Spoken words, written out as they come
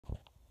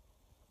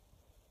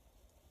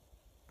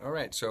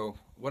Alright, so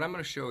what I'm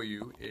going to show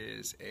you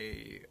is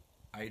a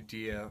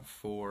idea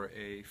for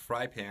a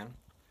fry pan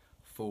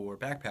for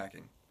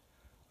backpacking.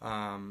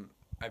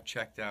 I've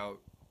checked out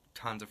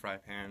tons of fry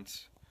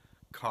pans,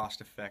 cost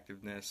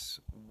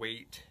effectiveness,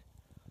 weight,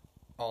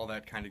 all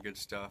that kind of good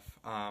stuff.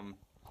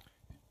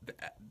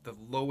 The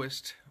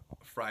lowest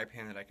fry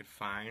pan that I could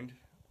find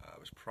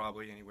was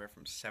probably anywhere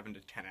from 7 to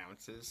 10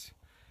 ounces,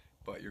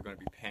 but you're going to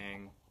be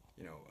paying,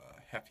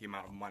 a hefty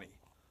amount of money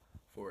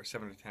for a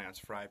 7 to 10 ounce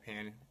fry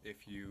pan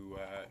if you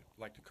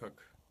like to cook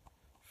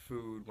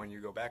food when you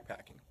go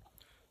backpacking.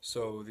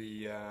 So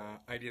the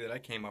idea that I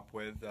came up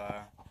with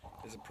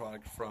is a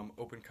product from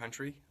Open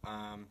Country.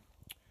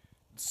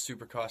 It's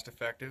super cost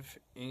effective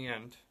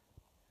and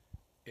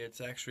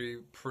it's actually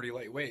pretty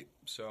lightweight.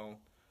 So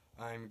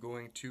I'm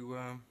going to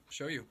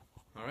show you.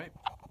 Alright.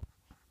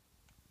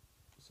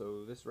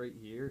 So this right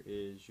here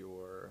is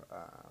your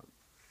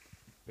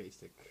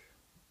basic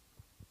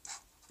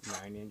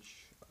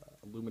 9-inch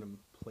aluminum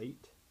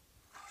plate,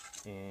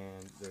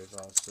 and there's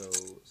also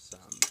some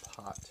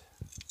pot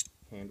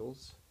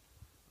handles.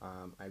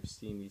 I've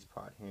seen these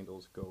pot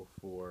handles go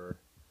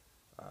for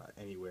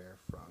anywhere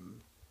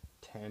from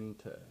 $10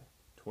 to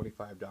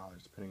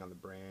 $25 depending on the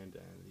brand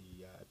and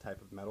the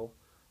type of metal.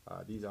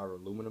 These are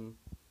aluminum,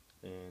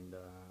 and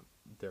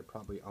they're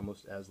probably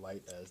almost as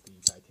light as the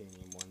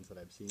titanium ones that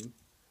I've seen.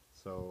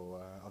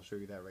 So I'll show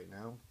you that right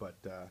now. But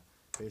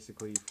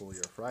basically, for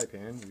your fry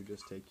pan, you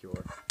just take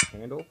your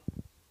handle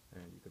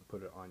and you can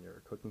put it on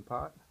your cooking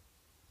pot,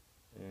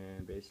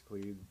 and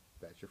basically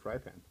that's your fry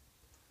pan.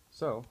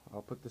 So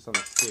I'll put this on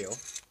the scale,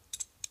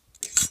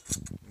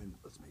 and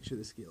let's make sure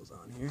the scale's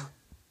on here.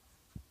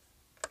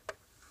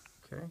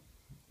 Okay,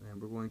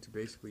 and we're going to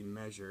basically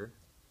measure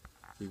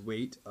the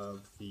weight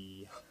of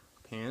the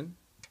pan,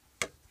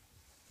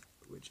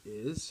 which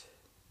is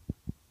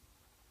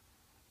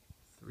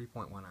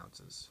 3.1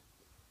 ounces.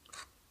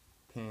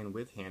 Pan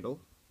with handle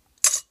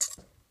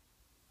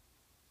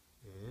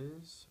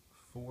is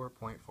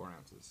 4.4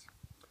 ounces.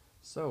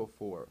 So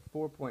for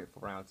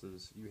 4.4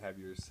 ounces, you have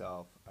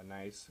yourself a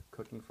nice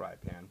cooking fry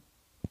pan.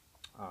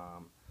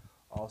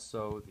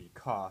 Also, the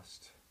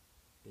cost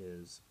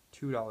is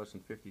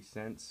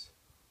 $2.50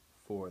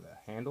 for the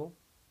handle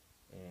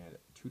and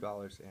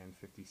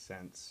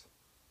 $2.50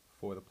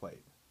 for the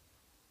plate.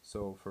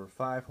 So for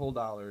 $5 whole,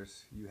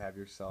 you have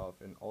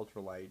yourself an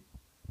ultralight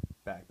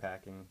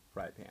backpacking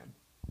fry pan,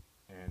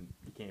 and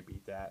you can't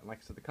beat that. And like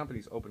I said, the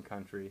company's Open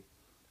Country.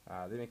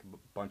 They make a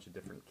bunch of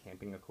different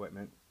camping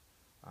equipment.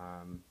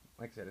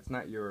 Like I said, it's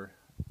not your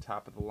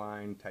top of the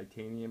line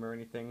titanium or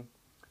anything,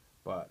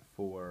 but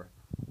for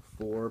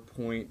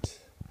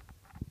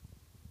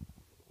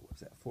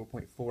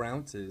 4.4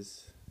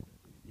 ounces,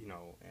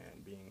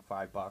 and being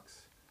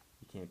 $5,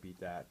 you can't beat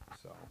that.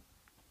 So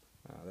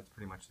that's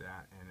pretty much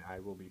that, and I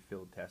will be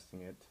field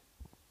testing it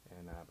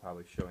and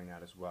probably showing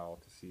that as well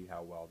to see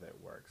how well that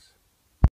works.